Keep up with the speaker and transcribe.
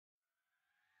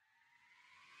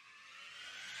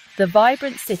The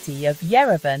vibrant city of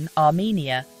Yerevan,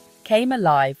 Armenia, came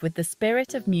alive with the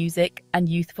spirit of music and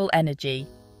youthful energy.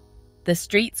 The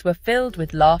streets were filled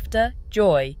with laughter,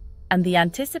 joy, and the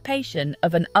anticipation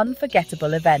of an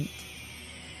unforgettable event.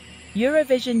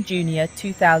 Eurovision Junior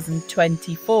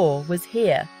 2024 was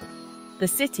here. The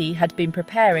city had been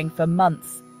preparing for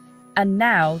months, and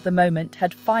now the moment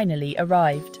had finally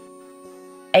arrived.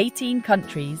 18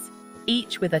 countries,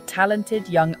 each with a talented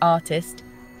young artist,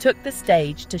 took the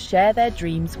stage to share their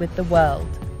dreams with the world.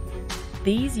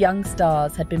 These young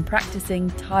stars had been practicing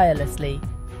tirelessly,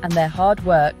 and their hard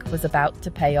work was about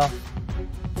to pay off.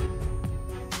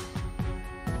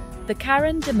 The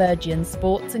Karen Demirjian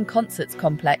Sports and Concerts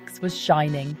Complex was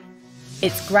shining.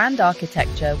 Its grand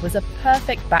architecture was a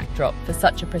perfect backdrop for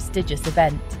such a prestigious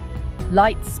event.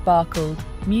 Lights sparkled,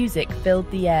 music filled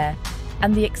the air,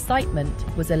 and the excitement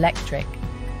was electric.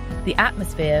 The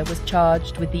atmosphere was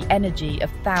charged with the energy of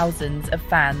thousands of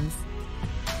fans.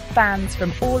 Fans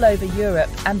from all over Europe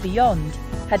and beyond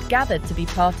had gathered to be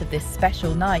part of this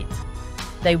special night.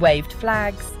 They waved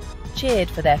flags, cheered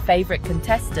for their favourite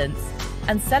contestants,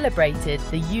 and celebrated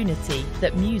the unity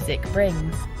that music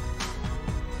brings.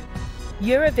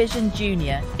 Eurovision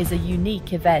Junior is a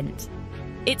unique event.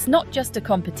 It's not just a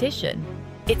competition,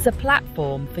 it's a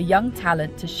platform for young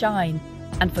talent to shine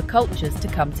and for cultures to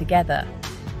come together.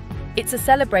 It's a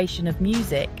celebration of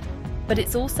music, but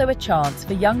it's also a chance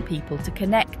for young people to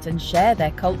connect and share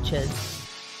their cultures.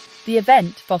 The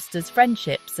event fosters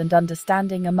friendships and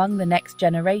understanding among the next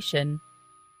generation.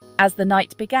 As the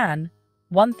night began,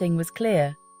 one thing was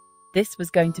clear: this was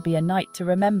going to be a night to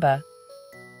remember.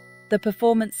 The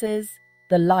performances,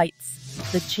 the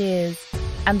lights, the cheers,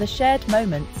 and the shared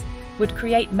moments would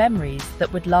create memories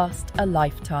that would last a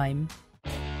lifetime.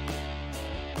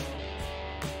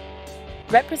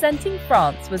 Representing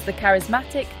France was the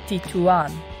charismatic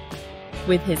Titouan.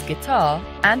 With his guitar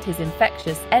and his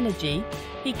infectious energy,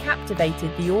 he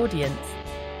captivated the audience.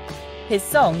 His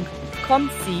song, Comme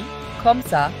si, comme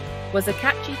ça, was a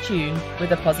catchy tune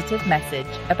with a positive message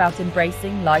about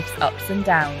embracing life's ups and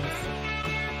downs.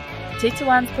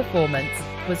 Titouan's performance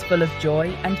was full of joy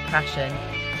and passion.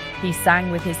 He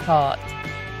sang with his heart,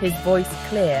 his voice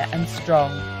clear and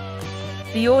strong.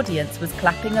 The audience was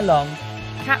clapping along,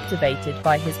 captivated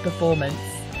by his performance.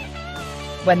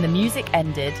 When the music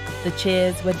ended, the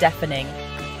cheers were deafening.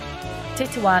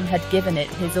 Titouan had given it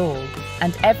his all,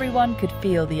 and everyone could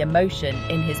feel the emotion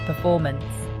in his performance.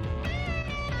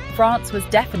 France was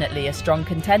definitely a strong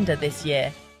contender this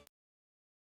year.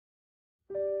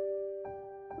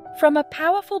 From a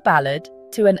powerful ballad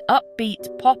to an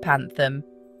upbeat pop anthem,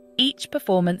 each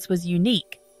performance was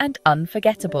unique and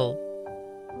unforgettable.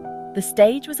 The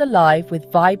stage was alive with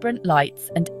vibrant lights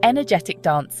and energetic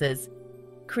dancers,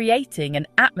 creating an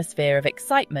atmosphere of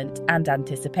excitement and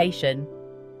anticipation.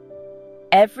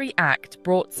 Every act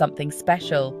brought something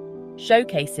special,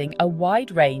 showcasing a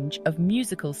wide range of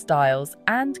musical styles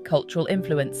and cultural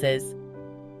influences.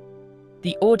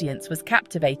 The audience was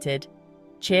captivated,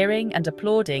 cheering and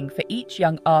applauding for each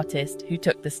young artist who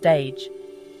took the stage.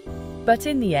 But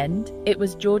in the end, it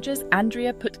was Georgia's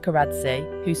Andria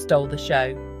Putkaradze who stole the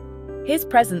show. His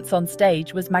presence on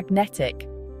stage was magnetic,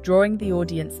 drawing the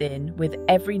audience in with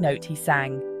every note he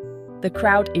sang. The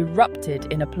crowd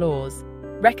erupted in applause,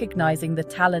 recognizing the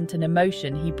talent and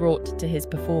emotion he brought to his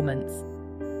performance.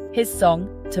 His song,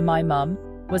 To My Mum,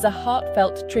 was a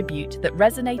heartfelt tribute that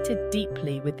resonated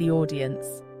deeply with the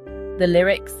audience. The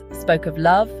lyrics spoke of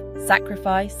love,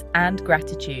 sacrifice, and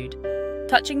gratitude,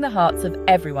 touching the hearts of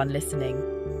everyone listening.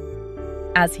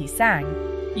 As he sang,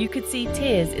 you could see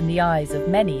tears in the eyes of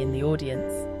many in the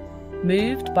audience,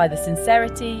 moved by the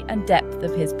sincerity and depth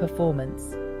of his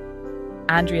performance.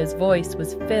 Andria's voice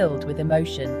was filled with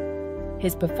emotion,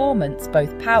 his performance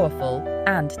both powerful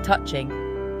and touching.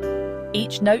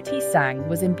 Each note he sang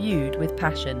was imbued with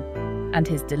passion, and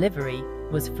his delivery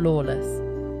was flawless.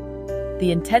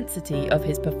 The intensity of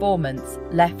his performance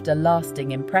left a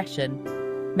lasting impression,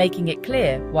 making it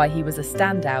clear why he was a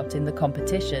standout in the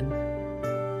competition.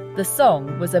 The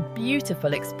song was a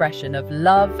beautiful expression of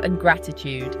love and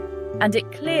gratitude, and it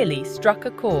clearly struck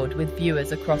a chord with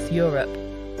viewers across Europe.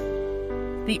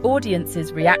 The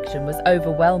audience's reaction was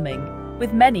overwhelming,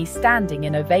 with many standing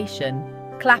in ovation,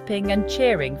 clapping and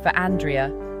cheering for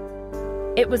Andria.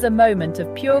 It was a moment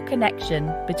of pure connection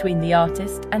between the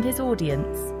artist and his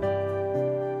audience.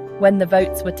 When the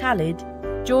votes were tallied,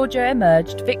 Georgia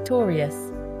emerged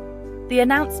victorious. The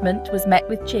announcement was met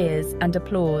with cheers and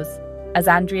applause, as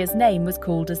Andria's name was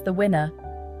called as the winner.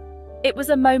 It was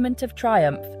a moment of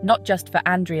triumph, not just for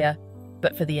Andria,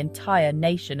 but for the entire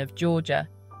nation of Georgia.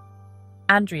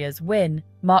 Andria's win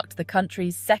marked the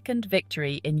country's second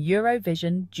victory in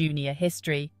Eurovision Junior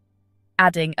history,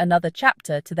 adding another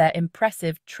chapter to their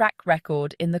impressive track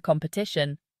record in the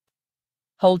competition.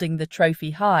 Holding the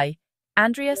trophy high,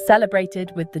 Andria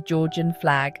celebrated with the Georgian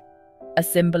flag, a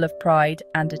symbol of pride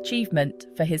and achievement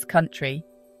for his country.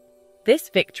 This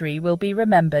victory will be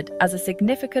remembered as a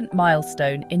significant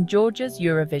milestone in Georgia's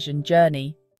Eurovision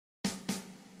journey.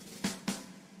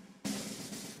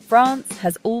 France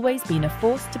has always been a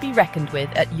force to be reckoned with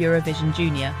at Eurovision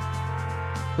Junior.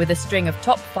 With a string of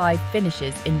top 5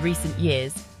 finishes in recent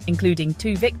years, including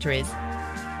 2 victories,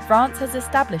 France has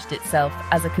established itself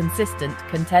as a consistent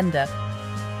contender.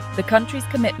 The country's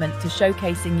commitment to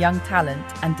showcasing young talent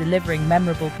and delivering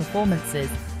memorable performances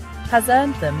has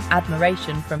earned them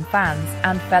admiration from fans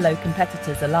and fellow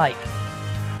competitors alike.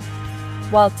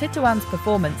 While Titouan's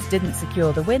performance didn't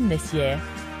secure the win this year,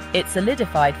 it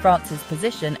solidified France's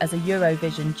position as a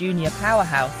Eurovision Junior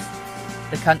powerhouse.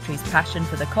 The country's passion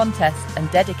for the contest and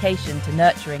dedication to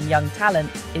nurturing young talent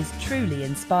is truly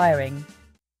inspiring.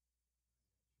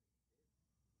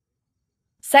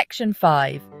 Section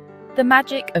 5. The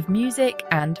magic of music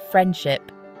and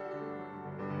friendship.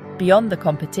 Beyond the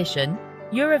competition,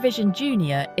 Eurovision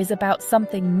Junior is about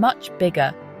something much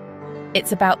bigger.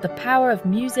 It's about the power of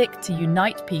music to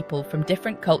unite people from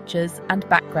different cultures and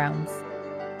backgrounds.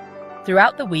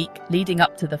 Throughout the week leading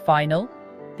up to the final,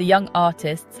 the young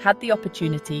artists had the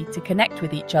opportunity to connect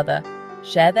with each other,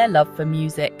 share their love for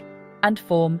music, and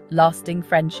form lasting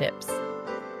friendships.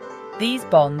 These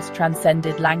bonds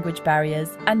transcended language barriers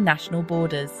and national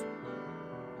borders.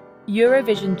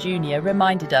 Eurovision Junior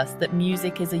reminded us that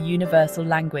music is a universal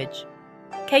language,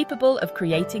 capable of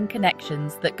creating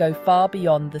connections that go far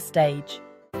beyond the stage.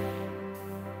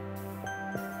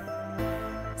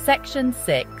 Section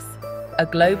 6. A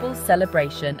global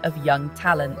celebration of young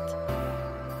talent.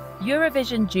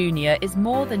 Eurovision Junior is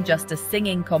more than just a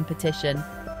singing competition.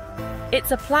 It's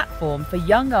a platform for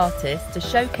young artists to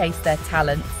showcase their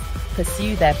talents,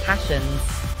 pursue their passions,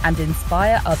 and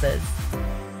inspire others.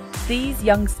 These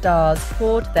young stars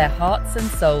poured their hearts and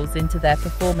souls into their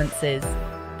performances,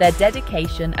 their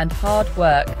dedication and hard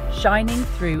work shining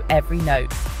through every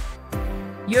note.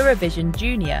 Eurovision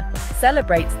Junior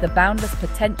celebrates the boundless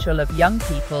potential of young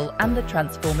people and the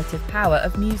transformative power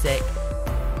of music.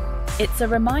 It's a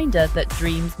reminder that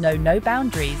dreams know no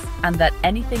boundaries and that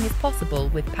anything is possible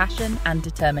with passion and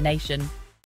determination.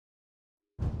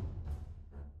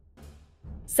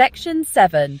 Section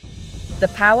 7. The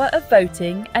power of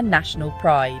voting and national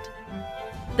pride.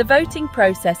 The voting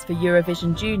process for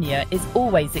Eurovision Junior is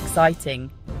always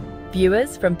exciting.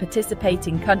 Viewers from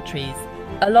participating countries,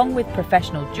 along with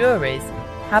professional juries,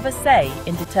 have a say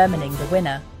in determining the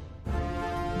winner.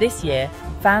 This year,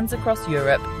 fans across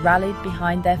Europe rallied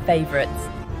behind their favourites,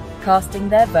 casting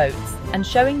their votes and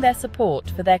showing their support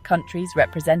for their country's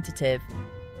representative.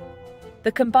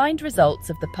 The combined results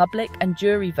of the public and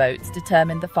jury votes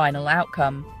determined the final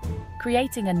outcome,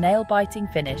 creating a nail-biting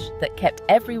finish that kept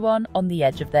everyone on the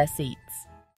edge of their seats.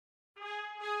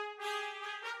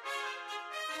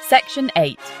 Section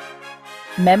 8.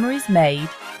 Memories made,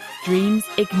 dreams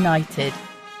ignited.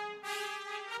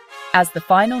 As the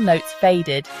final notes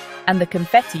faded and the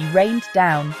confetti rained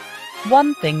down,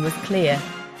 one thing was clear.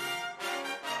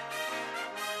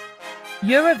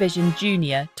 Eurovision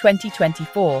Junior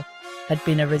 2024 had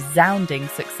been a resounding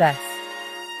success.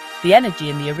 The energy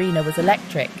in the arena was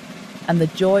electric, and the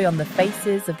joy on the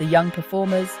faces of the young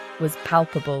performers was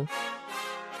palpable.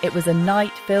 It was a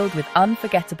night filled with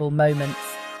unforgettable moments.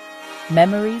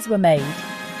 Memories were made,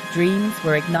 dreams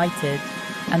were ignited,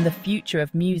 and the future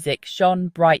of music shone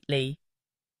brightly.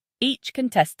 Each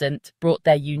contestant brought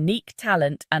their unique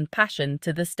talent and passion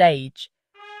to the stage,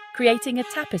 creating a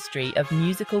tapestry of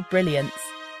musical brilliance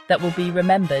that will be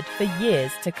remembered for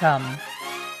years to come.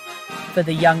 For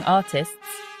the young artists,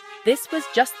 this was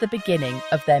just the beginning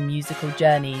of their musical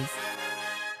journeys.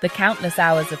 The countless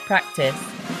hours of practice,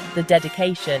 the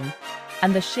dedication,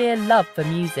 and the sheer love for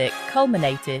music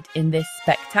culminated in this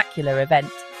spectacular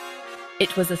event.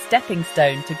 It was a stepping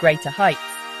stone to greater heights.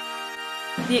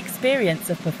 The experience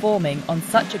of performing on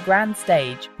such a grand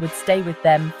stage would stay with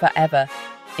them forever,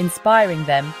 inspiring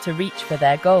them to reach for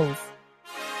their goals.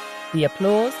 The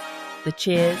applause, the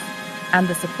cheers, and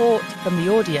the support from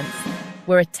the audience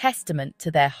were a testament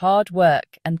to their hard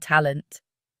work and talent.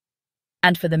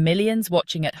 And for the millions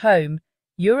watching at home,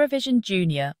 Eurovision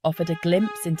Junior offered a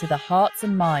glimpse into the hearts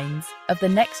and minds of the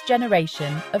next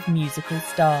generation of musical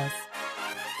stars.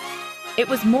 It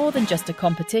was more than just a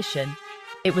competition.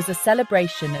 It was a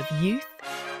celebration of youth,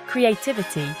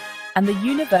 creativity, and the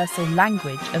universal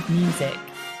language of music.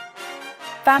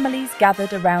 Families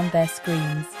gathered around their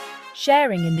screens,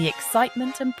 sharing in the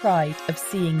excitement and pride of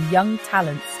seeing young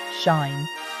talents shine.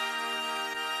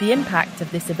 The impact of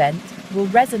this event will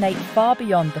resonate far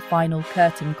beyond the final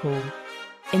curtain call,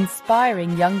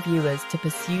 inspiring young viewers to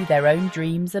pursue their own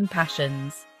dreams and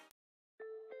passions.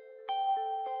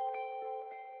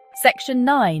 Section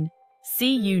 9.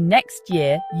 See you next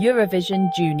year,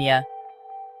 Eurovision Junior.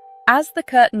 As the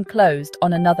curtain closed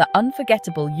on another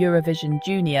unforgettable Eurovision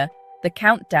Junior, the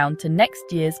countdown to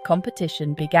next year's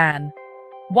competition began.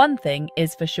 One thing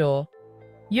is for sure: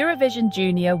 Eurovision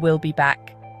Junior will be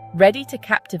back, ready to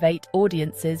captivate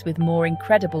audiences with more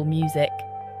incredible music,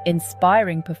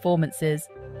 inspiring performances,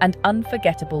 and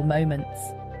unforgettable moments.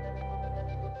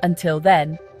 Until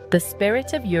then, the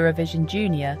spirit of Eurovision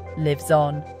Junior lives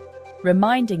on,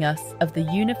 reminding us of the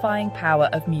unifying power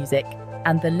of music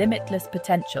and the limitless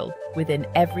potential within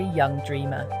every young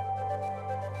dreamer.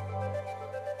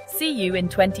 See you in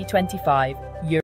 2025.